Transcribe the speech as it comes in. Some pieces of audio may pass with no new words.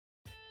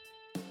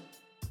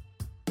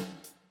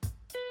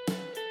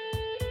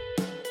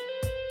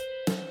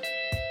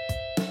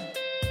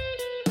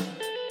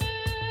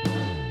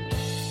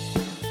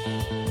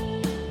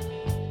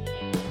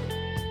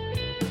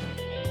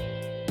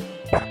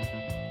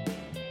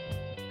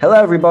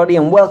Hello, everybody,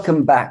 and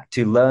welcome back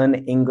to Learn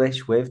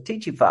English with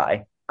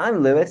Teachify.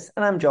 I'm Lewis,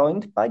 and I'm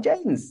joined by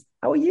James.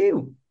 How are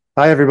you?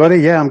 Hi, everybody.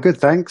 Yeah, I'm good,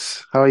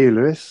 thanks. How are you,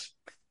 Lewis?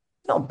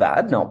 Not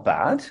bad, not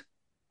bad.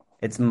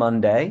 It's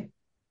Monday.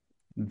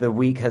 The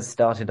week has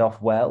started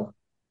off well,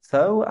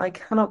 so I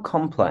cannot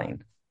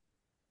complain.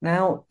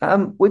 Now,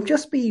 we've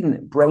just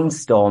been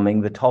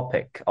brainstorming the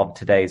topic of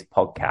today's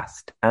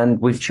podcast,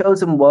 and we've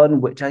chosen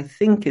one which I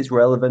think is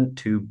relevant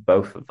to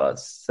both of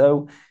us.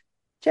 So,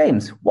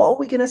 James, what are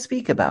we going to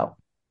speak about?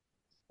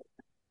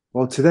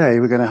 Well, today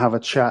we're going to have a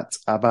chat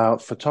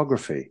about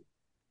photography.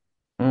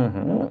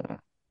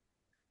 Hmm.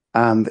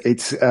 And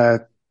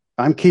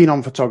I'm keen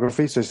on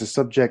photography, so it's a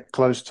subject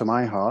close to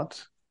my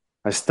heart.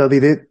 I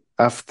studied it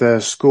after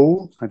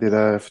school. I did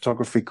a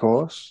photography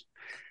course.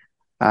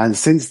 And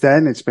since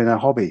then, it's been a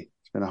hobby.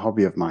 It's been a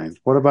hobby of mine.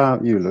 What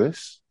about you,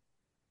 Lewis?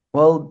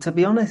 Well, to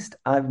be honest,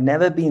 I've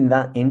never been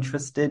that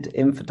interested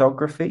in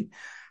photography,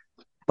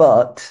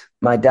 but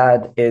my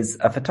dad is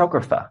a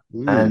photographer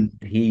Hmm, and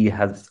he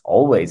has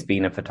always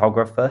been a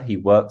photographer. He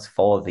works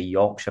for the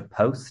Yorkshire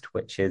Post,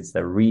 which is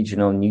the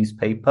regional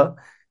newspaper,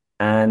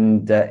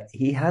 and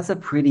he has a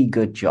pretty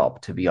good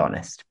job, to be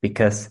honest,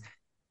 because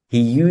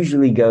he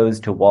usually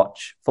goes to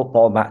watch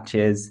football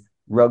matches,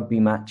 rugby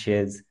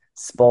matches,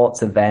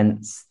 sports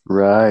events.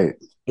 right,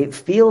 It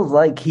feels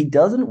like he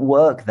doesn't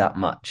work that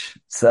much.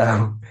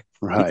 So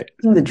it's right.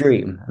 been the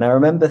dream. And I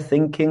remember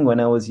thinking when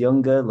I was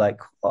younger, like,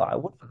 oh, I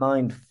wouldn't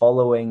mind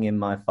following in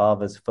my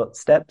father's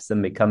footsteps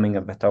and becoming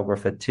a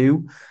photographer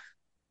too,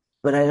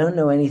 but I don't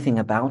know anything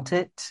about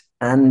it.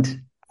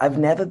 And I've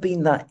never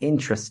been that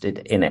interested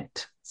in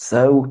it.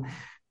 So,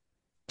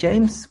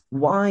 James,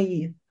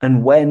 why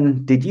and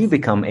when did you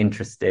become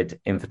interested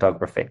in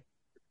photography?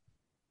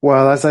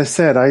 Well, as I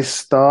said, I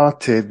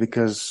started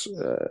because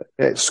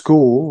at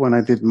school, when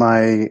I did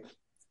my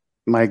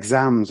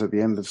exams at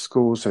the end of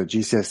school, so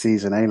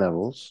GCSEs and A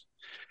levels,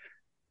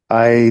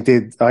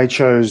 I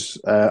chose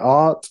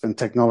art and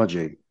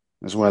technology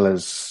as well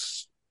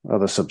as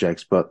other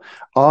subjects, but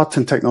art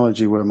and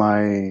technology were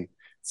my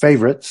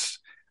favorites.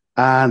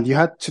 And you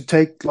had to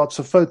take lots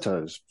of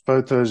photos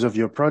of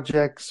your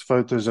projects,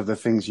 photos of the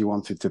things you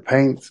wanted to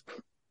paint.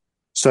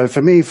 So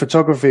for me,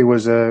 photography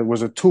was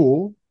a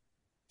tool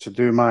to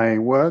do my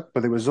work,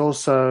 but it was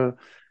also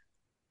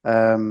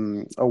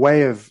a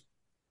way of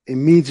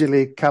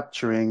immediately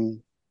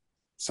capturing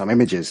some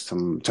images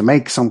to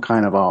make some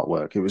kind of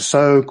artwork. It was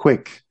so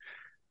quick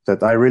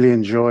that I really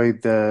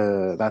enjoyed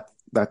that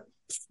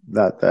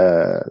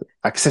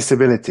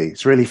accessibility.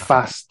 It's really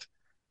fast.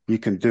 You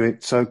can do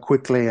it so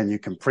quickly, and you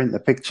can print the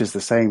pictures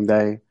the same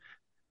day.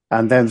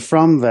 And then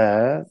from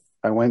there,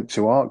 I went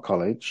to art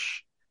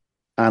college,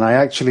 and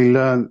I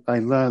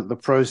learned the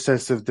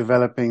process of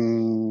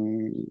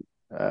developing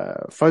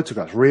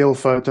photographs, real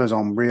photos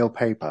on real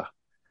paper.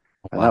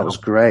 And that was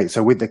Wow. great.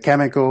 So with the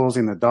chemicals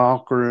in the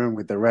dark room,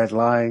 with the red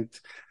light,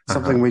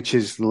 something Uh-huh. which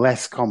is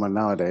less common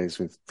nowadays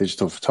with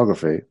digital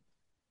photography.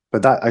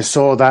 But that I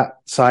saw that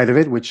side of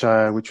it, which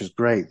was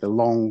great. The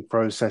long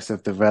process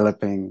of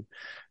developing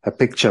a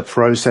picture,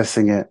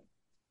 processing it,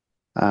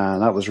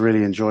 and that was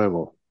really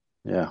enjoyable.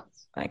 Yeah,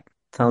 Like,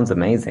 sounds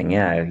amazing.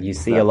 Yeah. You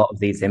see a that, lot of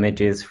these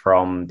images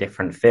from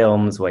different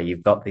films where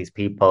you've got these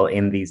people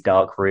in these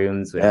dark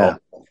rooms with all yeah,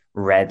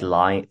 red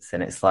lights,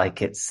 and it's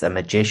like it's a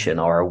magician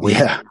or a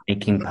wizard yeah,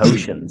 making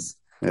potions.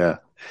 yeah.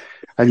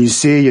 And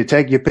you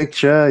take your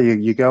picture,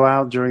 you go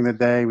out during the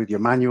day with your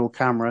manual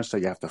camera, so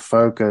you have to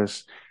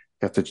focus,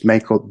 you have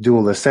to do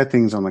all the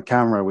settings on the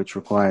camera, which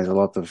requires a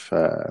lot of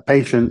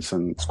patience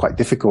and it's quite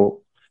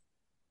difficult.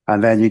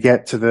 And then you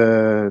get to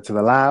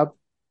the lab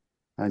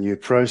and you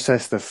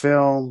process the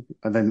film,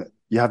 and then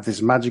you have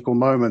this magical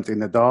moment in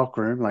the dark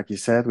room, like you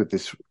said, with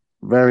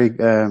very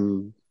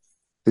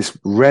this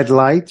red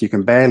light. You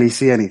can barely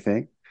see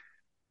anything,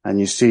 and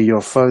you see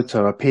your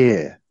photo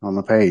appear on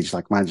the page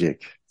like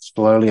magic.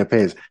 Slowly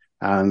appears,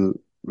 and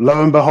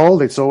lo and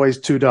behold, it's always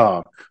too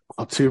dark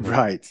or too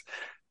bright.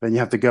 Then you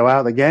have to go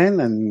out again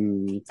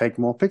and take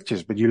more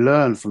pictures, but you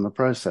learn from the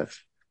process.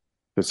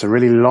 It's a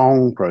really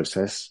long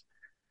process.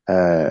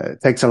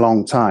 It takes a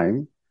long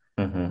time,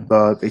 Hmm.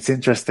 but it's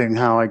interesting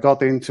how I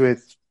got into it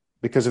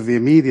because of the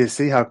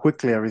immediacy, how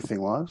quickly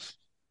everything was.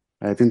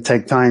 It didn't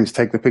take time to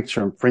take the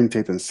picture and print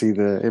it and see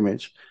the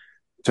image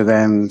to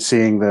then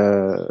seeing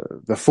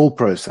the full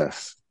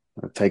process.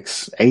 It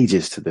takes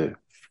ages to do.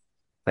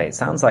 But it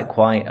sounds like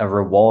quite a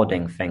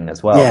rewarding thing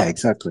as Yeah, well.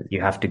 exactly. You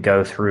have to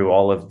go through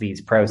all of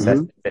these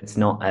processes. Hmm. It's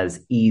not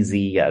as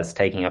easy as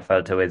taking a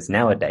photo is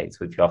nowadays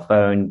with your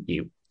phone.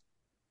 You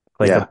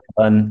click a Yeah,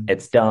 button,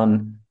 it's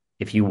done.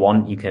 If you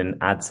want, you can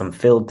add some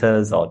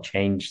filters or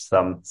change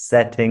some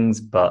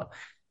settings, but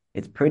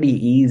it's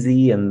pretty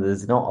easy and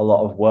there's not a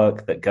lot of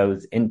work that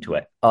goes into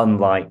it,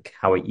 unlike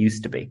how it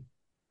used to be.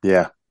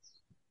 yeah.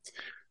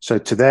 So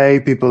today,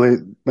 people,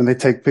 when they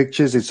take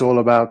pictures, it's all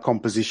about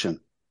composition.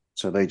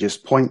 So they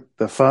just point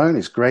the phone.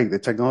 It's great. The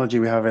technology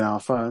we have in our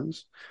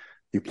phones.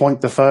 You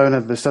point the phone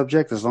at the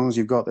subject as long as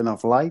you've got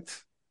enough light,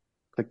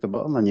 click the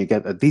button and you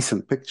get a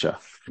decent picture.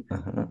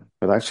 Mhm.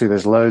 But actually,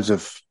 there's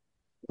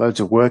loads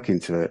of work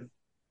into it.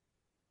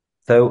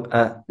 So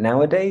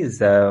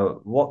nowadays,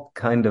 what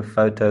kind of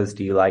photos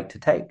do you like to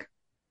take?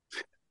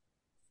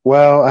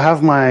 Well, I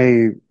have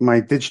my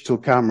digital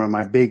camera,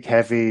 my big,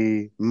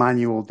 heavy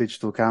manual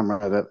digital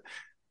camera that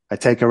I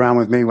take around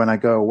with me when I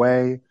go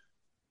away,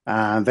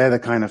 and they're the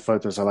kind of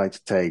photos I like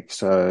to take.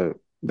 So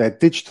they're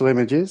digital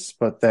images,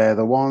 but they're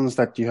the ones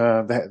that you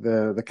have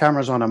the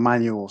camera's on a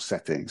manual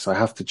setting. So I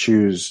have to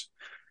choose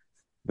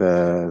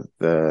the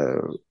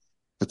the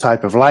the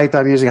type of light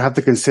I'm using. I have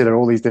to consider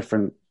all these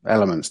different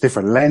elements,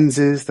 different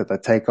lenses that I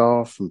take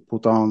off and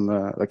put on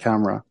the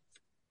camera.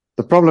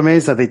 The problem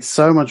is that it's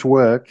so much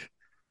work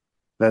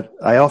that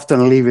I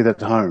often leave it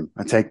at home.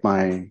 I take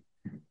my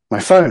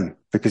phone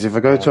because if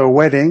I go to a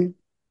wedding,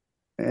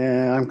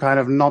 I'm kind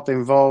of not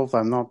involved.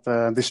 I'm not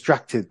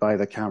distracted by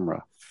the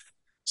camera.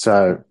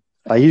 So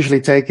I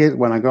usually take it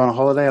when I go on a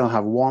holiday. I'll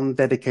have one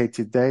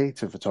dedicated day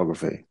to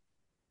photography.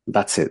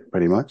 That's it,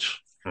 pretty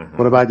much.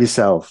 What Mhm. about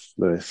yourself,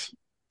 Lewis?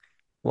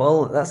 Well,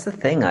 that's the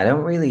thing. I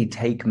don't really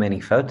take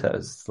many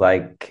photos.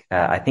 Like,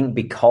 I think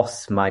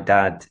because my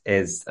dad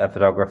is a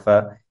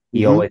photographer,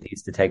 he Hmm. always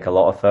used to take a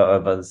lot of photos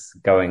of us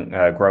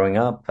growing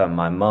up, and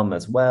my mum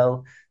as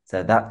well.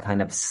 So that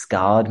kind of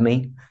scarred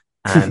me.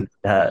 And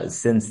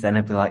since then,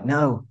 I'd be like,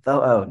 no,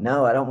 photo,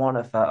 no, I don't want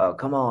a photo.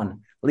 Come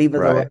on, leave us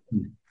Right,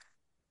 alone.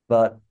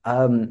 But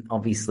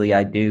obviously,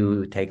 I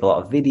do take a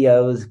lot of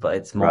videos, but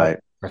it's more right,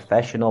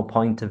 professional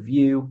point of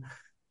view.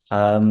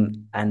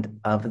 And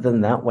other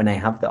than that, when I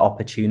have the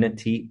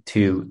opportunity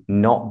to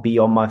not be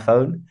on my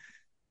phone,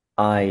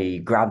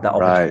 I grab that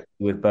opportunity right.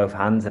 with both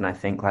hands and I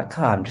think like,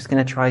 oh, I'm just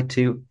going to try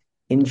to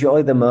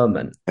enjoy the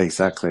moment.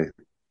 Exactly.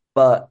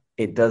 But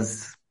it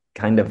does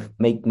kind of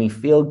make me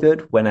feel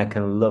good when I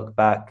can look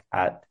back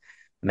at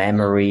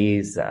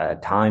memories,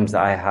 times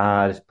that I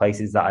had,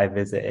 places that I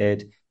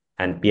visited,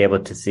 and be able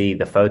to see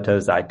the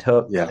photos that I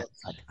took. Yeah. And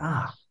it's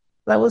like,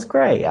 that was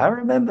great. I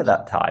remember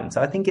that time.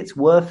 So I think it's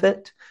worth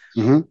it.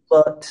 Hmm.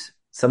 But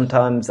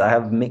sometimes I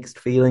have mixed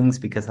feelings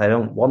because I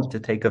don't want to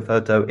take a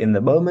photo in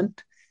the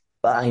moment,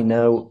 but I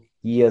know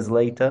years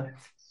later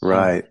I would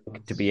Right.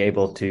 like to be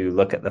able to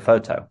look at the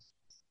photo.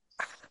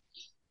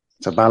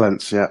 It's a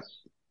balance. Yeah.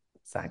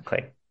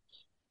 Exactly.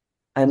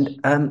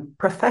 And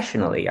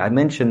professionally, I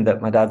mentioned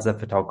that my dad's a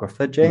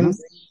photographer. Hmm.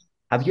 James,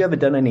 have you ever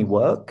done any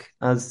work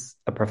as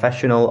a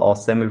professional or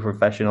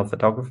semi-professional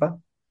photographer?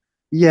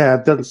 Yeah,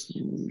 I've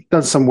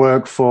done some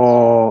work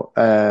for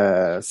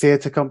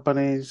theatre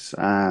companies,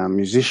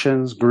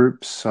 musicians,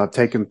 groups. So I've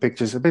taken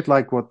pictures, a bit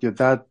like what your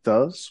dad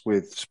does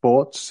with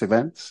sports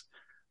events.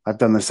 I've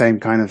done the same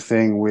kind of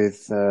thing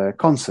with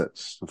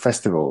concerts and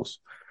festivals.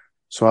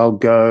 So I'll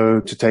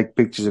go to take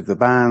pictures of the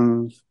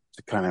band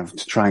to kind of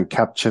to try and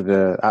capture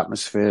the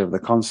atmosphere of the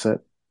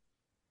concert,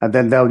 and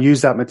then they'll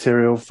use that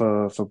material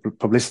for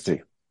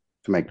publicity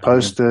to make Mhm.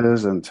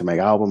 posters and to make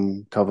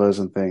album covers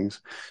and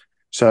things.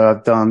 So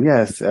I've done,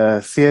 yes,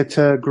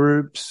 theater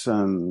groups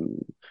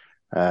and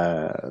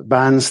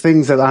bands,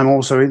 things that I'm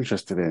also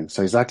interested in.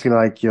 So exactly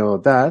like your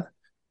dad,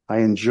 I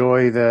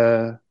enjoy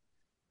the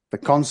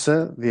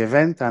concert, the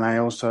event, and I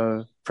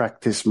also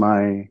practice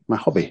my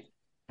hobby.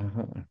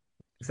 Mhm.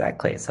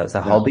 Exactly. So it's a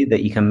Yeah, hobby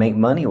that you can make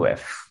money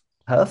with.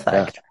 yeah,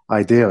 Perfect.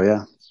 ideal.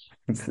 Yeah.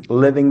 It's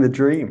living the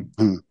dream.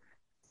 Hmm.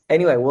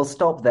 Anyway, we'll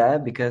stop there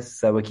because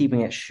we're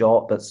keeping it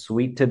short but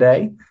sweet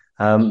today.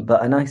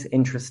 But a nice,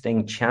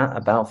 interesting chat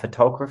about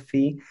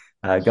photography,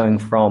 going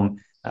from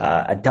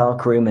a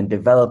dark room and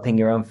developing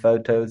your own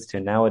photos to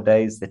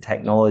nowadays the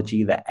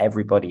technology that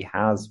everybody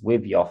has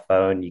with your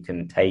phone. You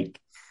can take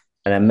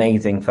an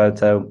amazing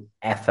photo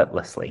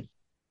effortlessly.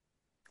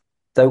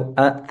 So,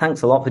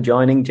 thanks a lot for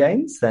joining,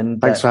 James, and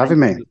Thanks for thank having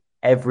me. you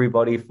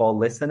everybody for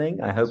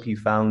listening. I hope you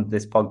found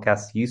this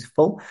podcast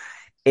useful.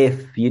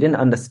 If you didn't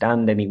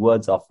understand any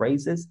words or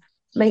phrases,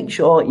 make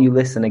sure you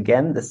listen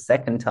again. The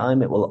second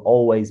time, it will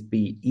always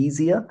be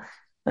easier.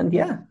 And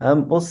yeah,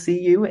 we'll see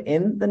you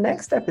in the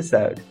next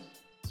episode.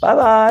 Bye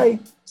bye.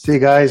 See you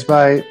guys.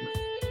 Bye.